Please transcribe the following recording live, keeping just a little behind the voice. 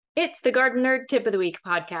It's the Garden Nerd Tip of the Week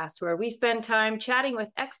podcast, where we spend time chatting with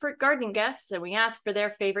expert gardening guests and we ask for their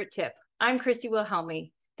favorite tip. I'm Christy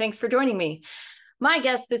Wilhelmi. Thanks for joining me. My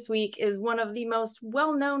guest this week is one of the most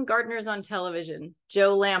well-known gardeners on television,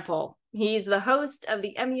 Joe Lamp'l. He's the host of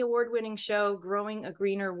the Emmy Award-winning show, Growing a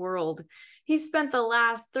Greener World. He's spent the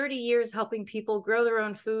last 30 years helping people grow their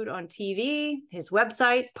own food on TV, his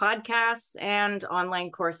website, podcasts, and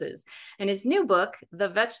online courses. And his new book, The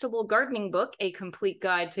Vegetable Gardening Book, A Complete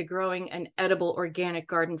Guide to Growing an Edible Organic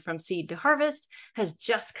Garden from Seed to Harvest, has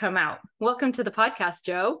just come out. Welcome to the podcast,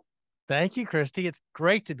 Joe. Thank you, Christy. It's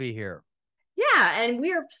great to be here. Yeah, and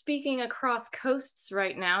we are speaking across coasts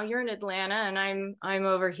right now. You're in Atlanta, and I'm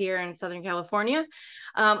over here in Southern California.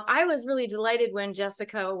 I was really delighted when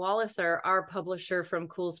Jessica Walliser, our publisher from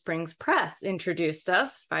Cool Springs Press, introduced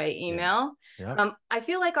us by email. Yeah. Yep. I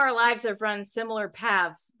feel like our lives have run similar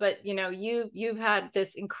paths, but you've had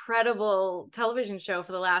this incredible television show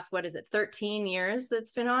for the last, 13 years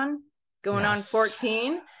that's been on? Going on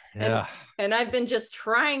 14. Yeah. And I've been just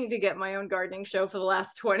trying to get my own gardening show for the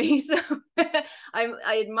last 20. So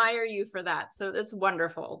I admire you for that. So it's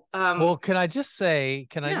wonderful. Well, can I just say,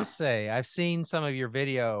 I've seen some of your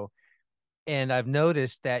video and I've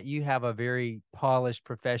noticed that you have a very polished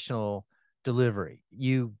professional delivery.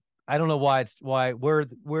 I don't know where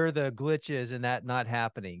the glitch is in that not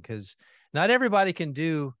happening, because not everybody can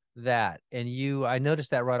do that. And I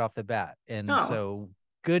noticed that right off the bat. And so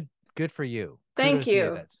good for you. Thank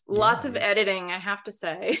you. Lots of editing, I have to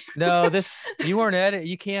say. No, you weren't edited.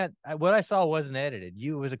 You can't. What I saw wasn't edited.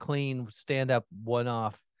 It was a clean stand-up,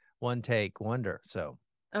 one-off, one-take wonder. So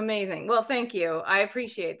amazing. Well, thank you. I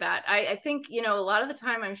appreciate that. I think, a lot of the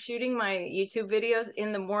time I'm shooting my YouTube videos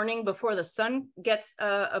in the morning before the sun gets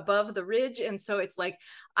above the ridge. And so it's like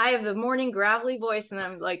I have the morning gravelly voice and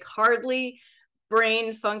I'm like hardly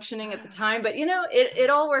brain functioning at the time, but it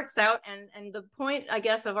all works out, and the point, I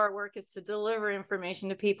guess, of our work is to deliver information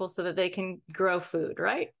to people so that they can grow food,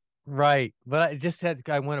 right? But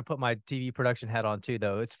I want to put my TV production hat on too,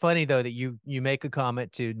 though. It's funny though that you make a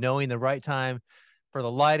comment to knowing the right time for the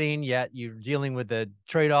lighting, yet you're dealing with the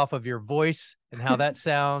trade-off of your voice and how that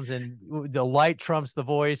sounds, and the light trumps the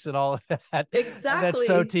voice and all of that. Exactly. That's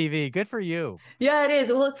so TV. Good for you. Yeah, it is.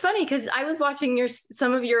 Well, it's funny because I was watching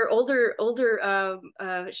some of your older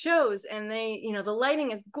shows, and the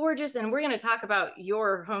lighting is gorgeous, and we're going to talk about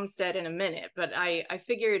your homestead in a minute. But I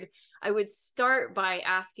figured I would start by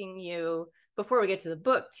asking you, before we get to the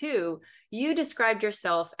book too, you described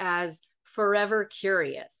yourself as forever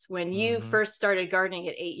curious when you first started gardening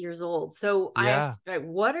at 8 years old. So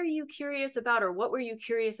what are you curious about, or what were you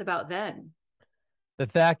curious about then? The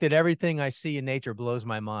fact that everything I see in nature blows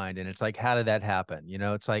my mind. And it's like, how did that happen?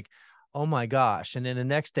 It's like, oh my gosh. And then the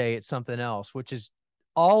next day it's something else, which is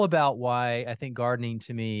all about why I think gardening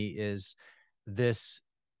to me is this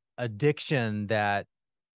addiction that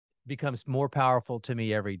becomes more powerful to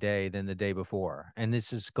me every day than the day before. And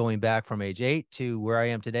this is going back from age 8 to where I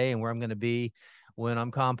am today and where I'm going to be when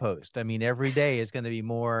I'm compost. I mean, every day is going to be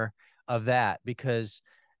more of that, because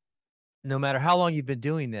no matter how long you've been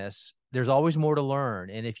doing this, there's always more to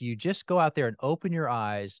learn. And if you just go out there and open your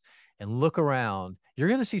eyes and look around, you're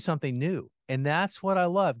going to see something new. And that's what I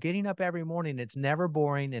love, getting up every morning. It's never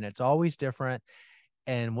boring and it's always different.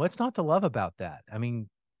 And what's not to love about that? I mean,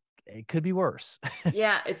 it could be worse.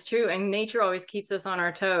 Yeah, it's true. And nature always keeps us on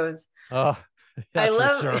our toes. Oh, I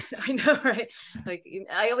love it. I know, right? Like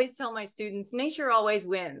I always tell my students, nature always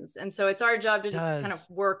wins. And so it's our job to just kind of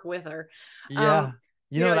work with her. Yeah.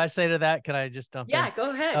 You know what I say to that? Can I just dump in? Yeah,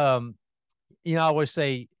 go ahead. I always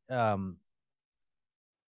say,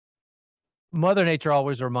 Mother Nature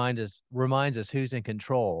always reminds us who's in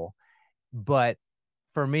control. But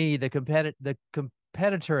for me, the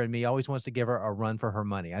competitor in me always wants to give her a run for her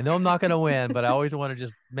money. I know I'm not going to win, but I always want to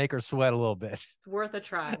just make her sweat a little bit. It's worth a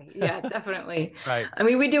try. Yeah, definitely. Right. I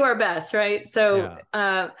mean, we do our best, right? So,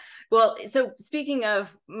 so speaking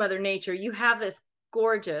of Mother Nature, you have this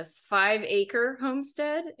gorgeous 5-acre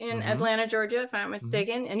homestead in Atlanta, Georgia, if I'm not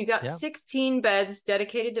mistaken. And you got 16 beds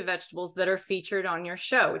dedicated to vegetables that are featured on your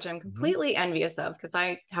show, which I'm completely envious of because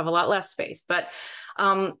I have a lot less space. But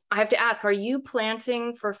I have to ask, are you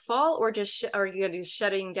planting for fall, or are you just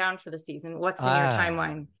shutting down for the season? What's in your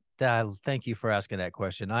timeline? Thank you for asking that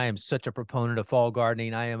question. I am such a proponent of fall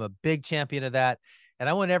gardening. I am a big champion of that. And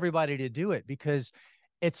I want everybody to do it because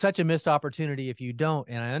it's such a missed opportunity if you don't.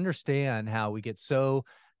 And I understand how we get so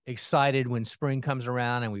excited when spring comes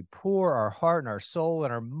around and we pour our heart and our soul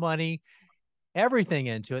and our money, everything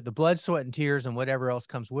into it, the blood, sweat, and tears and whatever else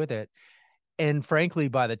comes with it. And frankly,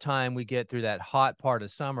 by the time we get through that hot part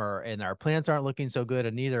of summer and our plants aren't looking so good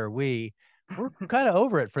and neither are we, we're kind of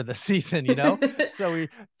over it for the season, So we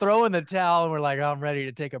throw in the towel and we're like, oh, I'm ready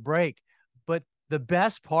to take a break. But the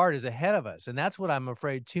best part is ahead of us. And that's what I'm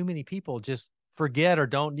afraid too many people just forget or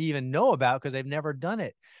don't even know about because they've never done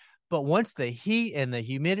it. But once the heat and the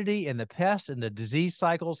humidity and the pests and the disease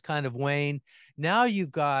cycles kind of wane, now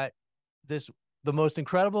you've got the most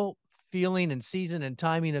incredible feeling and season and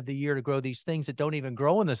timing of the year to grow these things that don't even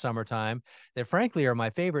grow in the summertime, that frankly are my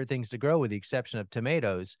favorite things to grow, with the exception of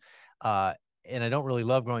tomatoes. And I don't really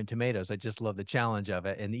love growing tomatoes. I just love the challenge of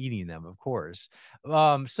it and eating them, of course.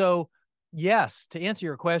 So yes, to answer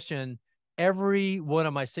your question, every one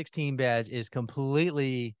of my 16 beds is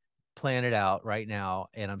completely planted out right now,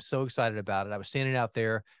 and I'm so excited about it. I was standing out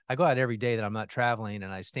there. I go out every day that I'm not traveling,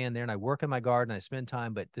 and I stand there and I work in my garden. I spend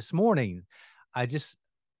time. But this morning, I just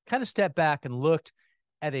kind of stepped back and looked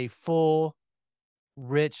at a full,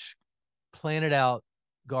 rich, planted out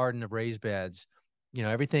garden of raised beds.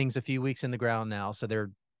 Everything's a few weeks in the ground now, so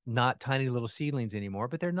they're not tiny little seedlings anymore,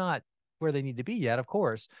 but they're not where they need to be yet, of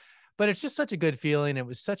course. But it's just such a good feeling. It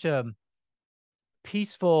was such a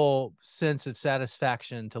peaceful sense of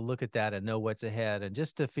satisfaction to look at that and know what's ahead, and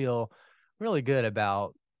just to feel really good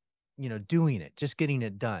about, doing it, just getting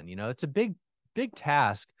it done. It's a big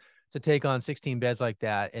task to take on 16 beds like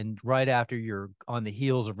that. And right after you're on the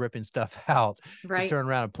heels of ripping stuff out, to turn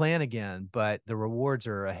around and plan again. But the rewards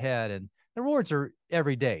are ahead, and the rewards are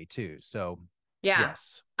every day too. So yeah,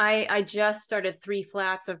 yes. I just started 3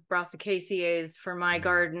 flats of Brassicaceae for my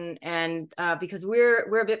garden, and because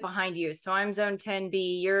we're a bit behind you, so I'm zone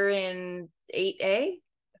 10B, you're in 8A,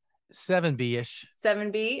 7B-ish.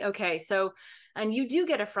 7B. Okay, so and you do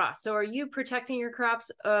get a frost. So are you protecting your crops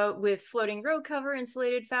with floating row cover,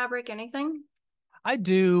 insulated fabric, anything? I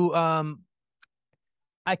do.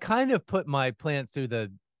 I kind of put my plants through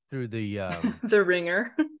the the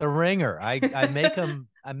ringer. The ringer. I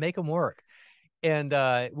make them work. And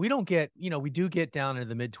we don't get, we do get down into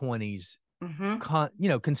the mid 20s,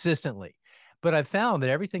 consistently. But I've found that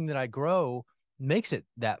everything that I grow makes it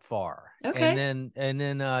that far. Okay. And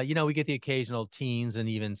then we get the occasional teens and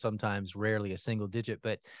even sometimes rarely a single digit.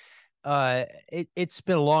 But it's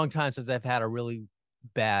been a long time since I've had a really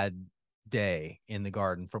bad day in the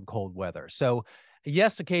garden from cold weather. So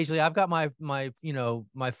yes, occasionally I've got my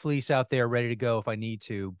fleece out there ready to go if I need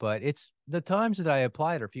to, but it's the times that I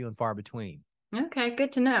apply it are few and far between. Okay,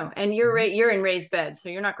 good to know. And you're in raised beds, so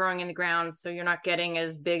you're not growing in the ground, so you're not getting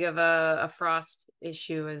as big of a frost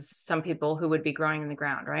issue as some people who would be growing in the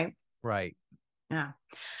ground, right? Right. Yeah.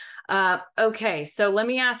 Okay, so let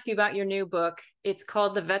me ask you about your new book. It's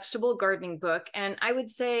called The Vegetable Gardening Book, and I would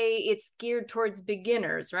say it's geared towards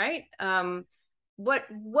beginners, right? What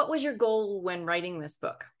was your goal when writing this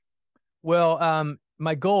book? Well,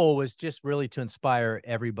 my goal was just really to inspire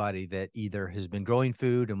everybody that either has been growing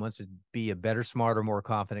food and wants to be a better, smarter, more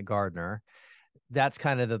confident gardener. That's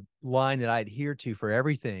kind of the line that I adhere to for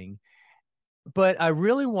everything. But I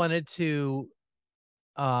really wanted to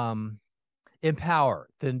empower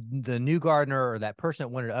the new gardener, or that person that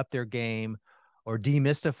wanted to up their game or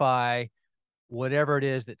demystify whatever it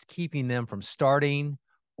is that's keeping them from starting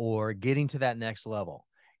or getting to that next level.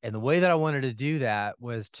 And the way that I wanted to do that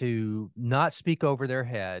was to not speak over their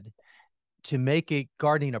head, to make it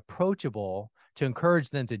gardening approachable, to encourage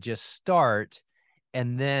them to just start,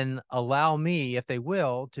 and then allow me, if they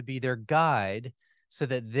will, to be their guide so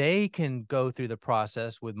that they can go through the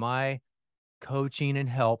process with my coaching and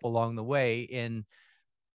help along the way in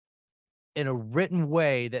a written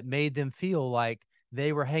way that made them feel like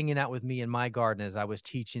they were hanging out with me in my garden as I was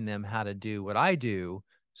teaching them how to do what I do,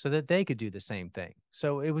 so that they could do the same thing.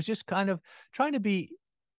 So it was just kind of trying to be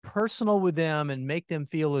personal with them and make them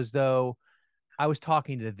feel as though I was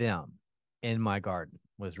talking to them in my garden,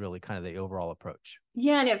 was really kind of the overall approach.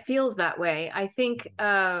 Yeah, and it feels that way. I think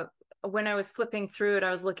when I was flipping through it,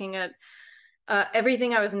 I was looking at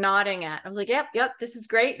everything I was nodding at. I was like, yep, this is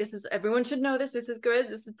great. Everyone should know this. This is good.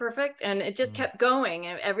 This is perfect. And it just kept going.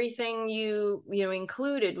 And everything you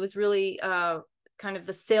included was really kind of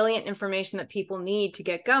the salient information that people need to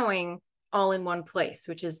get going, all in one place,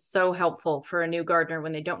 which is so helpful for a new gardener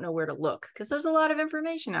when they don't know where to look, because there's a lot of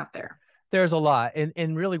information out there. There's a lot.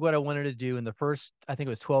 And really what I wanted to do in the first, I think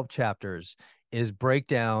it was 12 chapters, is break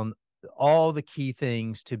down all the key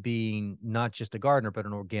things to being not just a gardener, but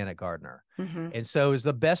an organic gardener. And so is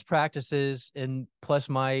the best practices, and plus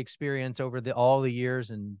my experience over all the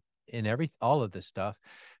years and in all of this stuff,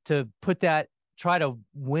 to try to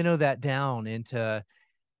winnow that down into,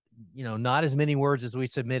 not as many words as we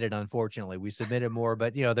submitted. Unfortunately, we submitted more,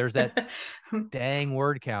 but there's that dang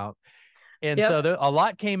word count. And so a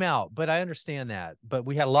lot came out, but I understand that. But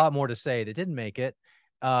we had a lot more to say that didn't make it.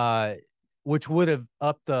 which would have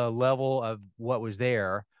upped the level of what was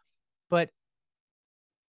there. But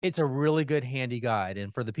it's a really good handy guide.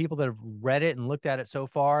 And for the people that have read it and looked at it so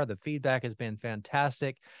far, the feedback has been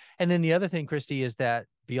fantastic. And then the other thing, Christy, is that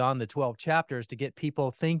beyond the 12 chapters, to get people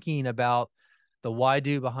thinking about the why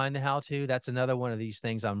do behind the how to, that's another one of these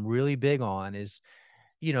things I'm really big on is,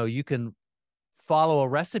 you can follow a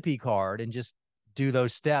recipe card and just do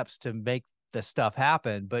those steps to make the stuff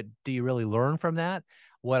happen. But do you really learn from that?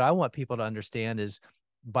 What I want people to understand is,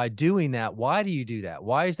 by doing that, why do you do that?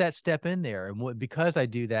 Why is that step in there? And because I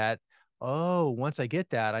do that, once I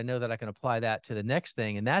get that, I know that I can apply that to the next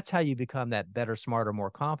thing. And that's how you become that better, smarter,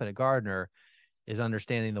 more confident gardener, is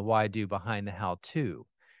understanding the why do behind the how to.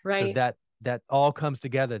 Right. So that all comes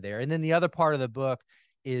together there. And then the other part of the book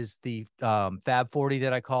is the Fab 40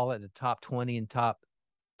 that I call it, the top 20 and top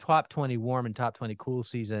 20 warm and top 20 cool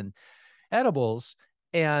season edibles,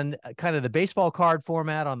 and kind of the baseball card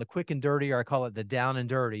format on the quick and dirty, or I call it the down and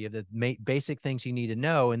dirty, of the basic things you need to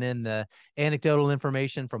know. And then the anecdotal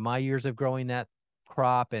information from my years of growing that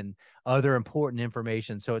crop and other important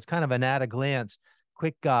information. So it's kind of an at a glance,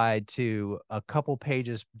 quick guide to a couple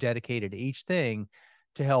pages dedicated to each thing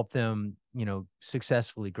to help them,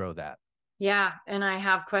 successfully grow that. Yeah. And I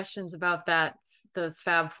have questions about those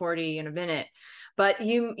Fab 40 in a minute, but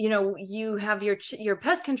you have your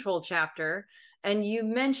pest control chapter, and you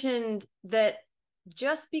mentioned that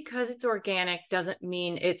just because it's organic doesn't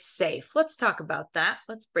mean it's safe. Let's talk about that.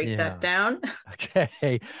 Let's break that down.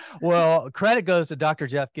 Okay. Well, credit goes to Dr.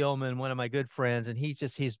 Jeff Gilman, one of my good friends, and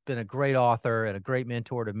he's been a great author and a great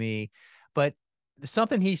mentor to me. But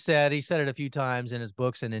something he said it a few times in his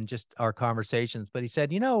books and in just our conversations, but he said,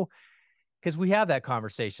 because we have that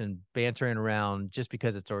conversation bantering around just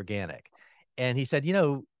because it's organic. And he said,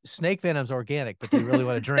 snake venom's organic, but do you really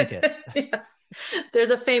want to drink it? Yes.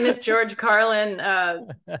 There's a famous George Carlin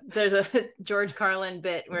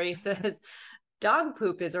bit where he says, dog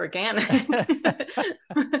poop is organic.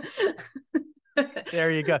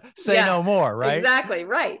 There you go. Say no more, right? Exactly.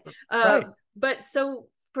 Right. Right. But so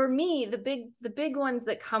for me, the big ones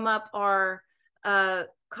that come up are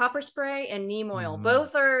copper spray and neem oil.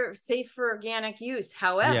 Both are safe for organic use.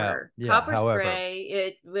 However, copper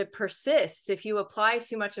spray, it persists. If you apply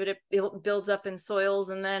too much of it, it builds up in soils,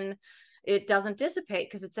 and then it doesn't dissipate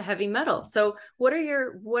because it's a heavy metal. So what's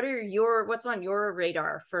on your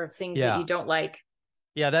radar for things that you don't like?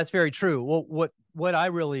 Yeah, that's very true. Well, what I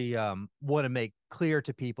really want to make clear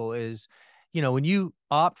to people is, when you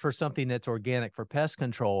opt for something that's organic for pest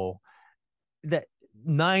control, that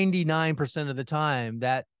 99% of the time,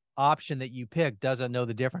 that option that you pick doesn't know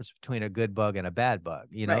the difference between a good bug and a bad bug.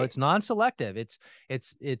 Right. It's non-selective.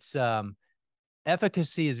 It's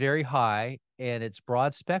efficacy is very high, and it's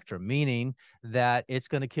broad spectrum, meaning that it's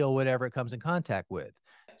going to kill whatever it comes in contact with.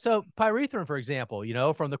 So pyrethrin, for example,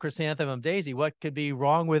 from the chrysanthemum daisy, what could be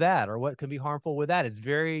wrong with that, or what could be harmful with that? It's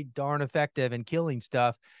very darn effective in killing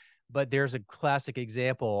stuff. But there's a classic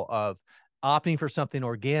example of opting for something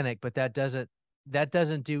organic, but that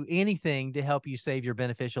doesn't do anything to help you save your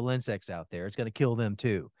beneficial insects out there. It's going to kill them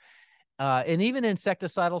too. And even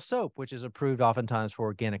insecticidal soap, which is approved oftentimes for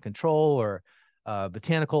organic control, or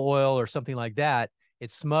botanical oil or something like that, it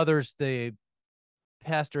smothers the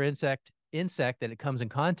pest or insect that it comes in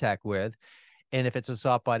contact with. And if it's a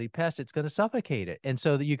soft-bodied pest, it's going to suffocate it. And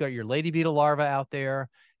so you got your lady beetle larvae out there,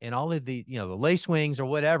 and all of the, the lacewings or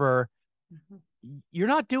whatever. You're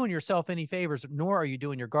not doing yourself any favors, nor are you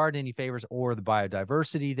doing your garden any favors, or the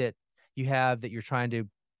biodiversity that you have that you're trying to,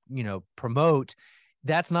 promote.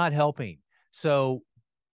 That's not helping. So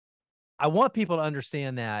I want people to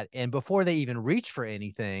understand that. And before they even reach for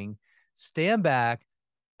anything, stand back,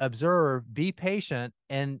 observe, be patient.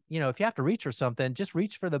 And, if you have to reach for something, just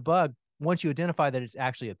reach for the bug once you identify that it's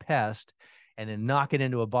actually a pest, and then knock it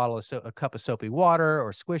into a cup of soapy water,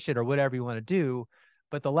 or squish it, or whatever you want to do.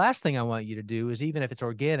 But the last thing I want you to do is, even if it's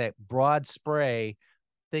organic, broad spray,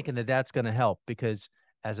 thinking that that's going to help. Because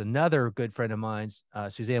as another good friend of mine,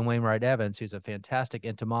 Suzanne Wainwright Evans, who's a fantastic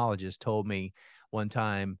entomologist, told me one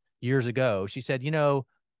time years ago, she said,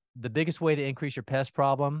 the biggest way to increase your pest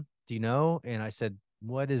problem, do you know? And I said,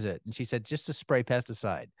 what is it? And she said, just to spray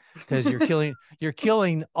pesticide, because you're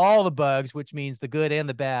killing all the bugs, which means the good and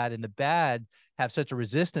the bad. And the bad have such a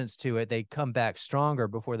resistance to it, they come back stronger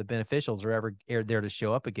before the beneficials are ever there to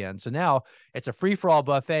show up again. So now it's a free-for-all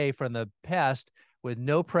buffet from the pest, with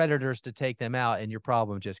no predators to take them out, and your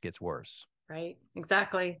problem just gets worse. Right.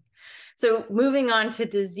 Exactly. So moving on to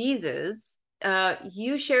diseases,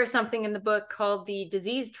 you share something in the book called the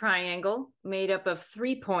disease triangle, made up of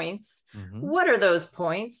 3 points. What are those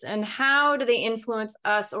points, and how do they influence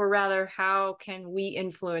us, or rather, how can we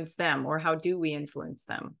influence them, or how do we influence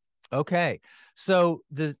them? Okay. So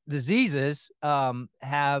the diseases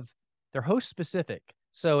they're host specific.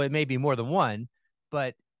 So it may be more than one,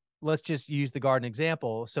 but let's just use the garden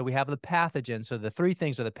example. So we have the pathogen. So the 3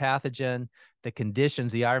 things are the pathogen, the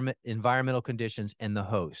conditions, the environmental conditions, and the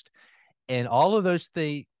host. And all of those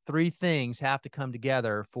 3 things have to come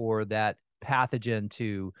together for that pathogen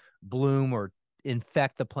to bloom or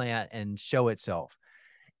infect the plant and show itself.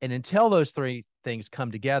 And until those 3 things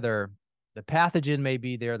come together, the pathogen may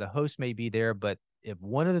be there, the host may be there, but if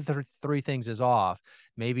one of the 3 things is off,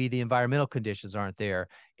 maybe the environmental conditions aren't there,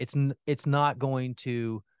 it's not going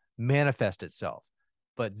to manifest itself.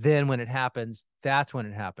 But then when it happens, that's when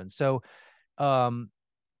it happens. So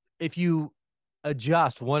if you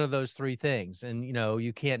adjust one of those 3 things, and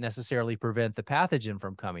you can't necessarily prevent the pathogen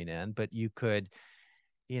from coming in, but you could,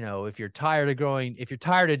 if you're tired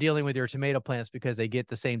of dealing with your tomato plants because they get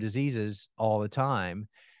the same diseases all the time,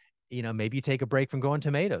 maybe you take a break from growing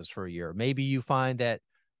tomatoes for a year. Maybe you find that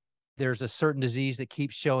there's a certain disease that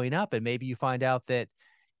keeps showing up, and maybe you find out that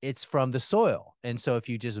it's from the soil. And so if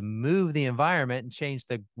you just move the environment and change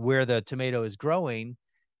where the tomato is growing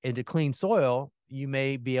into clean soil, you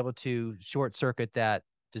may be able to short circuit that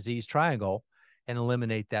disease triangle and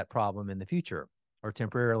eliminate that problem in the future, or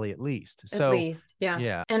temporarily at least.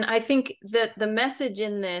 Yeah. And I think that the message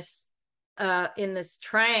in this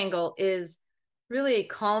triangle is really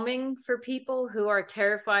calming for people who are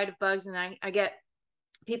terrified of bugs. And I get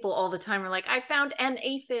people all the time are like, I found an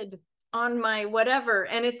aphid on my whatever.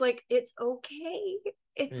 And it's like, it's okay.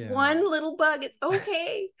 It's one little bug. It's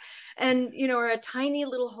okay. And, or a tiny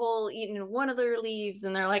little hole eating one of their leaves.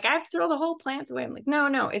 And they're like, I have to throw the whole plant away. I'm like,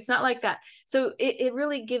 no, it's not like that. So it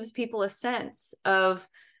really gives people a sense of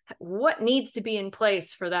what needs to be in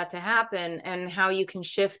place for that to happen, and how you can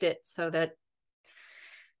shift it so that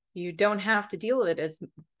you don't have to deal with it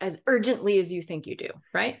as urgently as you think you do,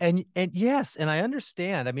 right? And yes, and I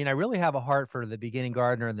understand. I mean, I really have a heart for the beginning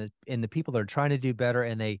gardener and the people that are trying to do better,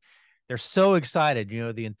 and they're so excited.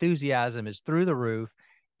 The enthusiasm is through the roof,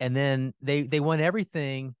 and then they want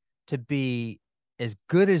everything to be as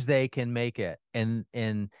good as they can make it, and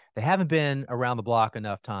they haven't been around the block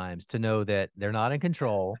enough times to know that they're not in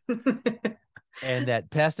control, and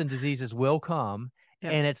that pests and diseases will come,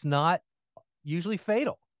 and it's not usually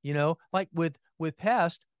fatal. Like with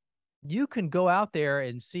pest, you can go out there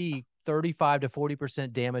and see 35 to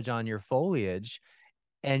 40% damage on your foliage,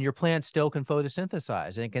 and your plant still can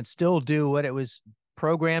photosynthesize, and it can still do what it was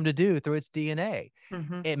programmed to do through its DNA.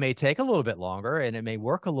 It may take a little bit longer, and it may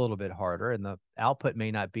work a little bit harder, and the output may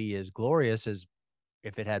not be as glorious as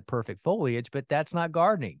if it had perfect foliage, but that's not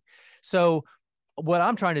gardening. So what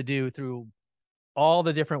I'm trying to do through all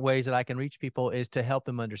the different ways that I can reach people is to help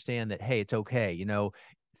them understand that, hey, it's okay.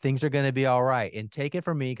 Things are going to be all right. And take it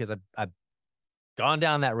from me, because I've gone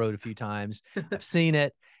down that road a few times. I've seen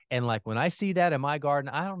it. And like when I see that in my garden,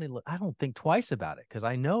 I don't think twice about it, because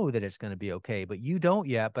I know that it's going to be okay. But you don't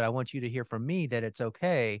yet. But I want you to hear from me that it's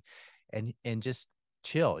okay, and just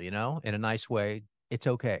chill, in a nice way. It's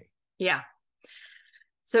okay. Yeah.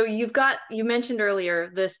 So you mentioned earlier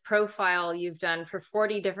this profile you've done for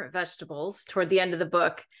 40 different vegetables toward the end of the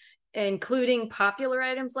book, including popular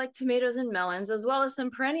items like tomatoes and melons, as well as some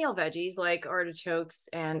perennial veggies like artichokes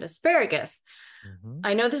and asparagus.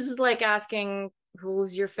 I know this is like asking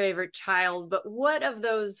who's your favorite child, but what of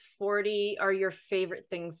those 40 are your favorite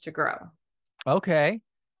things to grow? Okay.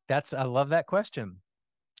 I love that question.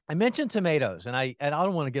 I mentioned tomatoes, and I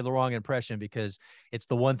don't want to give the wrong impression, because it's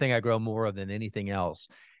the one thing I grow more of than anything else.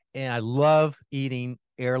 And I love eating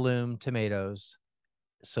heirloom tomatoes.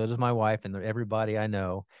 So does my wife and everybody I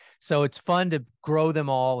know. So it's fun to grow them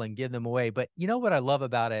all and give them away. But you know what I love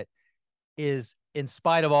about it is, in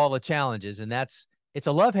spite of all the challenges, and it's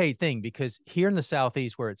a love-hate thing, because here in the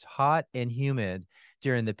Southeast, where it's hot and humid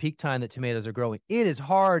during the peak time that tomatoes are growing, it is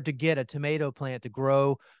hard to get a tomato plant to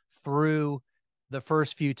grow through the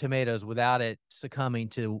first few tomatoes without it succumbing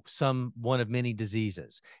to one of many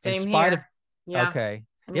diseases. Same here. Okay.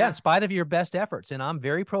 Yeah, in spite of your best efforts. And I'm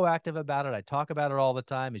very proactive about it. I talk about it all the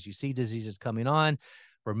time. As you see diseases coming on,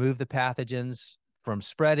 remove the pathogens from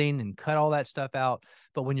spreading and cut all that stuff out.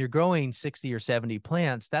 But when you're growing 60 or 70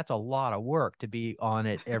 plants, that's a lot of work to be on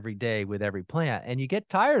it every day with every plant. And you get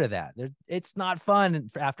tired of that. It's not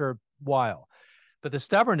fun after a while. But the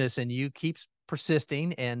stubbornness in you keeps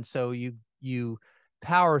persisting. And so you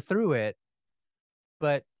power through it.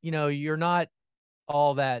 But, you're not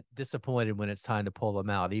all that disappointed when it's time to pull them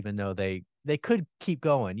out, even though they could keep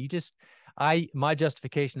going. My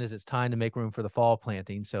justification is it's time to make room for the fall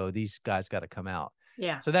planting. So these guys got to come out.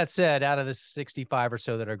 Yeah. So that said, out of the 65 or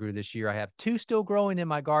so that I grew this year, I have 2 still growing in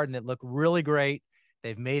my garden that look really great.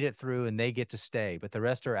 They've made it through and they get to stay, but the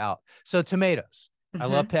rest are out. So tomatoes, I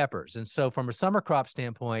love peppers. And so from a summer crop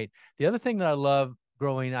standpoint, the other thing that I love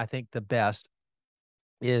growing, I think the best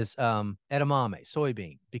is edamame,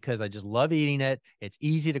 soybean, because I just love eating it. It's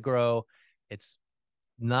easy to grow. It's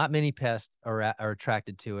not many pests are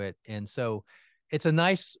attracted to it. And so it's a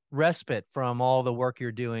nice respite from all the work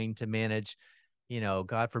you're doing to manage,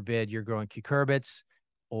 God forbid you're growing cucurbits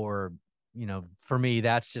or, for me,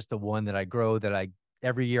 that's just the one that I grow that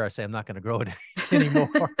every year I say, I'm not going to grow it anymore.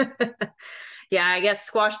 Yeah. I guess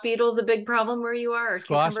squash beetle's a big problem where you are, or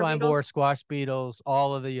squash vine borer, squash beetles,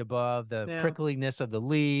 all of the above, the prickliness of the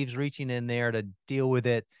leaves, reaching in there to deal with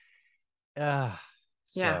it. Yeah.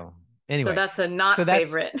 So anyway, so that's a not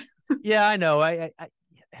favorite. Yeah, I know.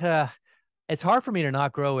 It's hard for me to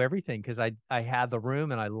not grow everything because I have the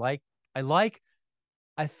room and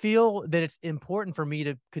I feel that it's important for me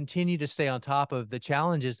to continue to stay on top of the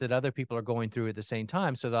challenges that other people are going through at the same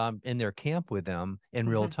time so that I'm in their camp with them in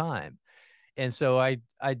real time. And so I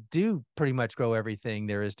do pretty much grow everything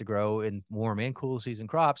there is to grow in warm and cool season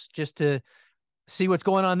crops just to see what's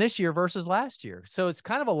going on this year versus last year. So it's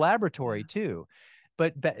kind of a laboratory too.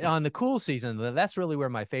 But on the cool season, that's really where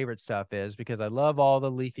my favorite stuff is because I love all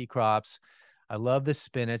the leafy crops. I love the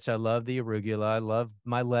spinach. I love the arugula. I love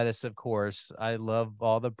my lettuce, of course. I love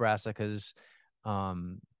all the brassicas.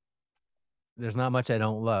 There's not much I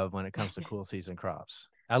don't love when it comes to cool season crops.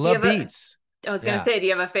 I love beets. I was going to say, do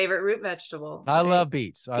you have a favorite root vegetable? I love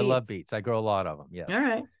beets. I love beets. I grow a lot of them. Yes. All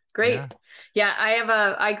right. Great. Yeah.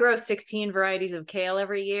 I grow 16 varieties of kale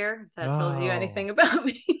every year. If that tells you anything about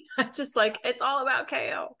me. I just it's all about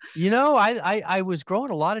kale. I was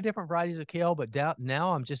growing a lot of different varieties of kale, but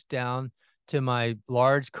now I'm just down to my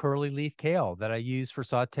large curly leaf kale that I use for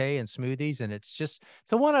saute and smoothies. And it's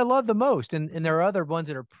the one I love the most. And there are other ones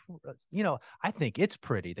that are, I think it's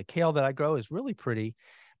pretty. The kale that I grow is really pretty,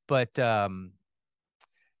 but the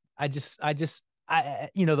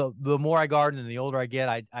more I garden and the older I get,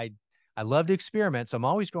 I love to experiment. So I'm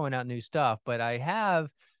always growing out new stuff, but I have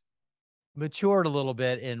matured a little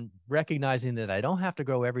bit in recognizing that I don't have to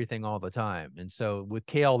grow everything all the time. And so with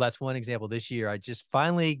kale, that's one example this year. I just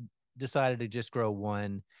finally decided to just grow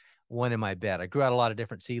one in my bed. I grew out a lot of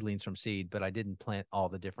different seedlings from seed, but I didn't plant all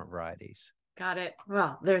the different varieties. Got it.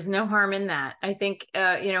 Well, there's no harm in that. I think,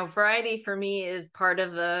 variety for me is part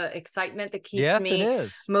of the excitement that keeps me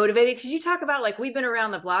motivated. Because you talk about we've been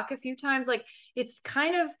around the block a few times. It's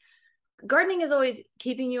kind of gardening is always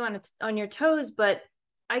keeping you on your toes, but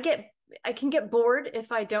I can get bored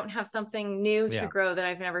if I don't have something new to grow that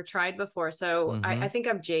I've never tried before. So I think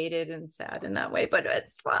I'm jaded and sad in that way, but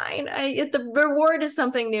it's fine. The reward is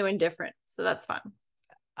something new and different. So that's fun.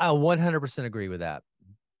 I 100% agree with that.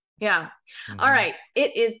 Yeah. All right.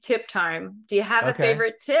 It is tip time. Do you have a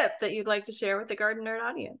favorite tip that you'd like to share with the Garden Nerd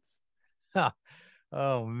audience?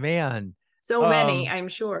 Oh, man. So many, I'm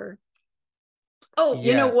sure. Oh,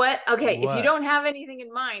 you know what? Okay. If you don't have anything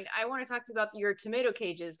in mind, I want to talk to you about your tomato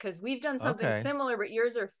cages because we've done something similar, but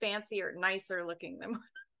yours are fancier, nicer looking than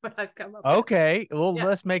what I've come up with. Okay. Well,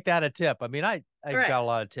 let's make that a tip. I mean, I've got a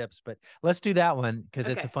lot of tips, but let's do that one because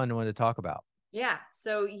it's a fun one to talk about. Yeah.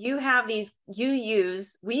 So you have these, we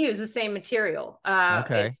use the same material.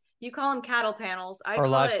 You call them cattle panels. Or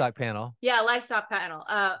livestock panel. Yeah, livestock panel.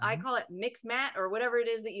 I call it mix mat or whatever it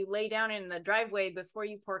is that you lay down in the driveway before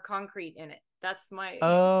you pour concrete in it. That's my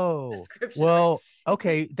description. Well,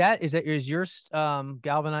 okay. Is yours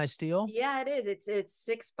galvanized steel? Yeah, it is. It's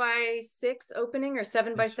 6x6 opening or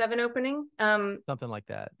 7x7 opening. Something like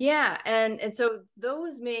that. Yeah. And so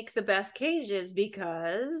those make the best cages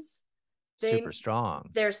because super strong.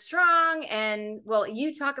 They're strong. And well,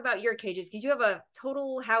 you talk about your cages because you have a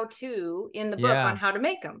total how-to in the book on how to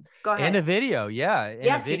make them. Go ahead. And a video. Yeah.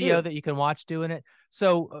 And a video that you can watch doing it.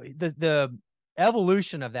 So the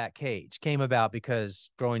evolution of that cage came about because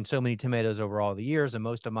growing so many tomatoes over all the years, and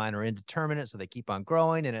most of mine are indeterminate. So they keep on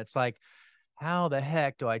growing. And it's like, how the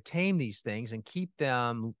heck do I tame these things and keep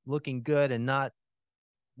them looking good and not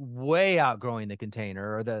way outgrowing the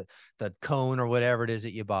container or the cone or whatever it is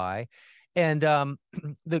that you buy? And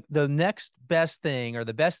the next best thing, or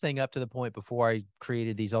the best thing up to the point before I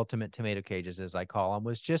created these ultimate tomato cages, as I call them,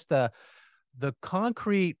 was just the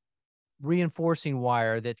concrete reinforcing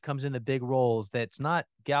wire that comes in the big rolls that's not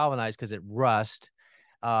galvanized because it rusts.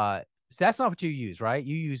 So that's not what you use, right?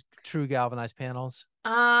 You use true galvanized panels?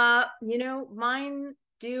 Mine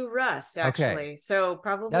do rust, Okay. actually. So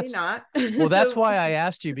probably That's not. Well, that's So why I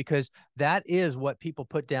asked you, because that is what people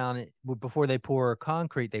put down before they pour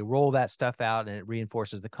concrete. They roll that stuff out and it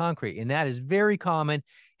reinforces the concrete. And that is very common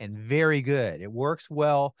and very good. It works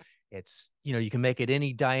well. It's, you can make it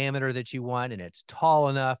any diameter that you want, and it's tall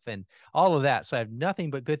enough and all of that. So I have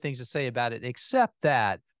nothing but good things to say about it, except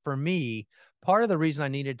that for me, part of the reason I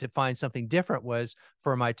needed to find something different was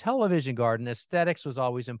for my television garden, aesthetics was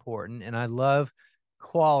always important. And I love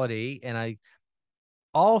quality. And I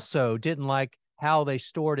also didn't like how they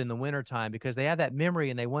stored in the wintertime, because they have that memory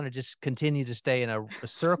and they want to just continue to stay in a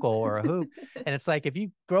circle or a hoop. And it's like, if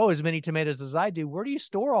you grow as many tomatoes as I do, where do you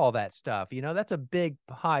store all that stuff? That's a big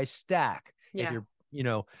high stack. If yeah.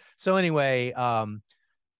 you're, so anyway,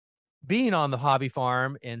 being on the hobby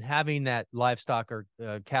farm and having that livestock or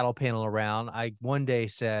cattle panel around, I one day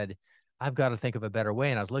said, I've got to think of a better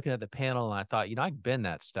way. And I was looking at the panel and I thought, I can bend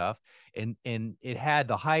that stuff. And it had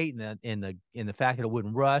the height and the fact that it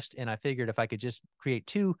wouldn't rust. And I figured if I could just create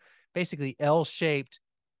two basically L-shaped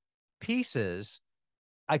pieces,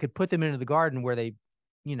 I could put them into the garden where they,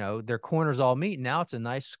 their corners all meet. And now it's a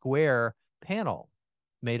nice square panel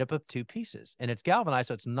made up of two pieces, and it's galvanized,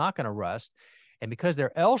 so it's not going to rust. And because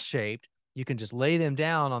they're L-shaped, you can just lay them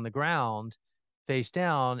down on the ground face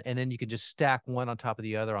down, and then you can just stack one on top of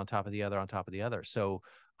the other, on top of the other, on top of the other. So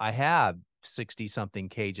I have 60 something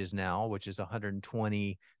cages now, which is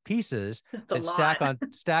 120 pieces that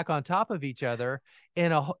stack on top of each other.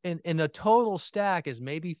 And the total stack is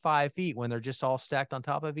maybe 5 feet when they're just all stacked on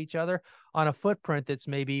top of each other on a footprint that's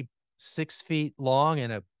maybe 6 feet long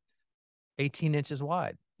and 18 inches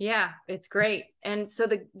wide. Yeah, it's great. And so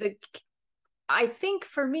I think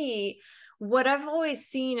for me, what I've always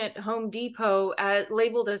seen at Home Depot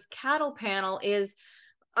labeled as cattle panel is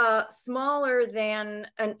smaller than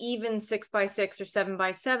an even 6x6 or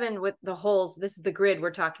 7x7 with the holes. This is the grid we're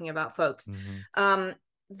talking about, folks. Mm-hmm.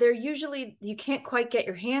 They're usually, you can't quite get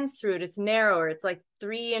your hands through it. It's narrower. It's like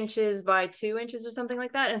 3 inches by 2 inches or something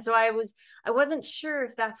like that. And so I wasn't sure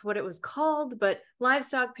if that's what it was called, but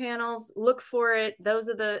livestock panels, look for it. Those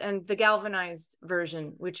are the galvanized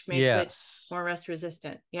version, which makes it more rust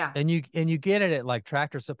resistant. Yeah. And you get it at like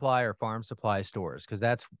Tractor Supply or farm supply stores, because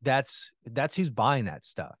that's who's buying that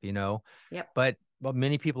stuff, Yep. But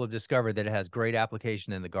many people have discovered that it has great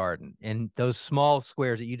application in the garden. And those small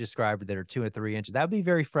squares that you described that are 2 and 3 inches, that would be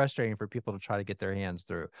very frustrating for people to try to get their hands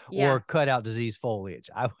through, or cut out diseased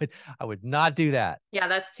foliage. I would not do that. Yeah,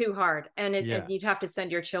 that's too hard. And you'd have to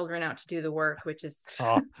send your children out to do the work, which is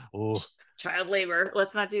child labor.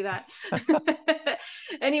 Let's not do that.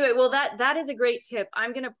 Anyway, well, that is a great tip.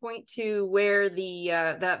 I'm going to point to where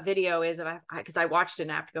that video is, because I watched it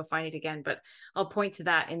and I have to go find it again, but I'll point to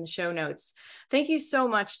that in the show notes. Thank you so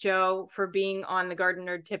much, Joe, for being on the Garden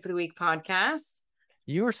Nerd Tip of the Week podcast.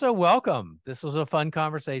 You are so welcome. This was a fun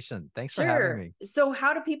conversation. Thanks for having me. So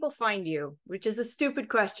how do people find you? Which is a stupid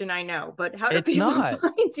question, I know, but how do people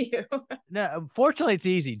find you? No, fortunately, it's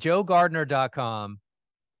easy. JoeGardener.com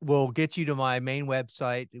will get you to my main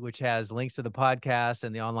website, which has links to the podcast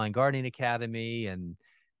and the Online Gardening Academy and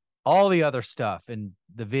all the other stuff and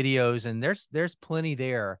the videos. And there's plenty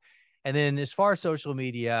there. And then as far as social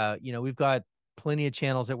media, we've got plenty of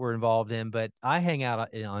channels that we're involved in, but I hang out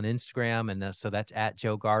on Instagram, and so that's at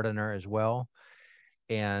Joe Gardener as well.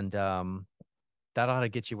 And that ought to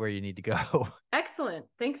get you where you need to go. Excellent.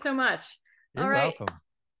 Thanks so much. You're welcome.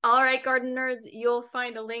 All right, garden nerds, you'll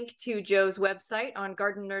find a link to Joe's website on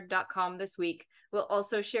gardennerd.com this week. We'll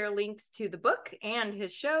also share links to the book and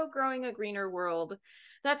his show, Growing a Greener World.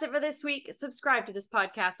 That's it for this week. Subscribe to this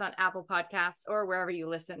podcast on Apple Podcasts or wherever you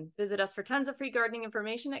listen. Visit us for tons of free gardening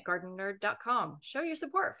information at gardennerd.com. Show your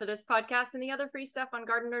support for this podcast and the other free stuff on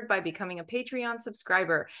Garden Nerd by becoming a Patreon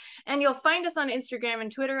subscriber. And you'll find us on Instagram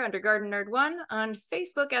and Twitter under Garden Nerd 1, on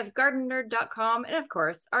Facebook as gardennerd.com, and of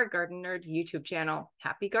course, our Garden Nerd YouTube channel.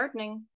 Happy gardening.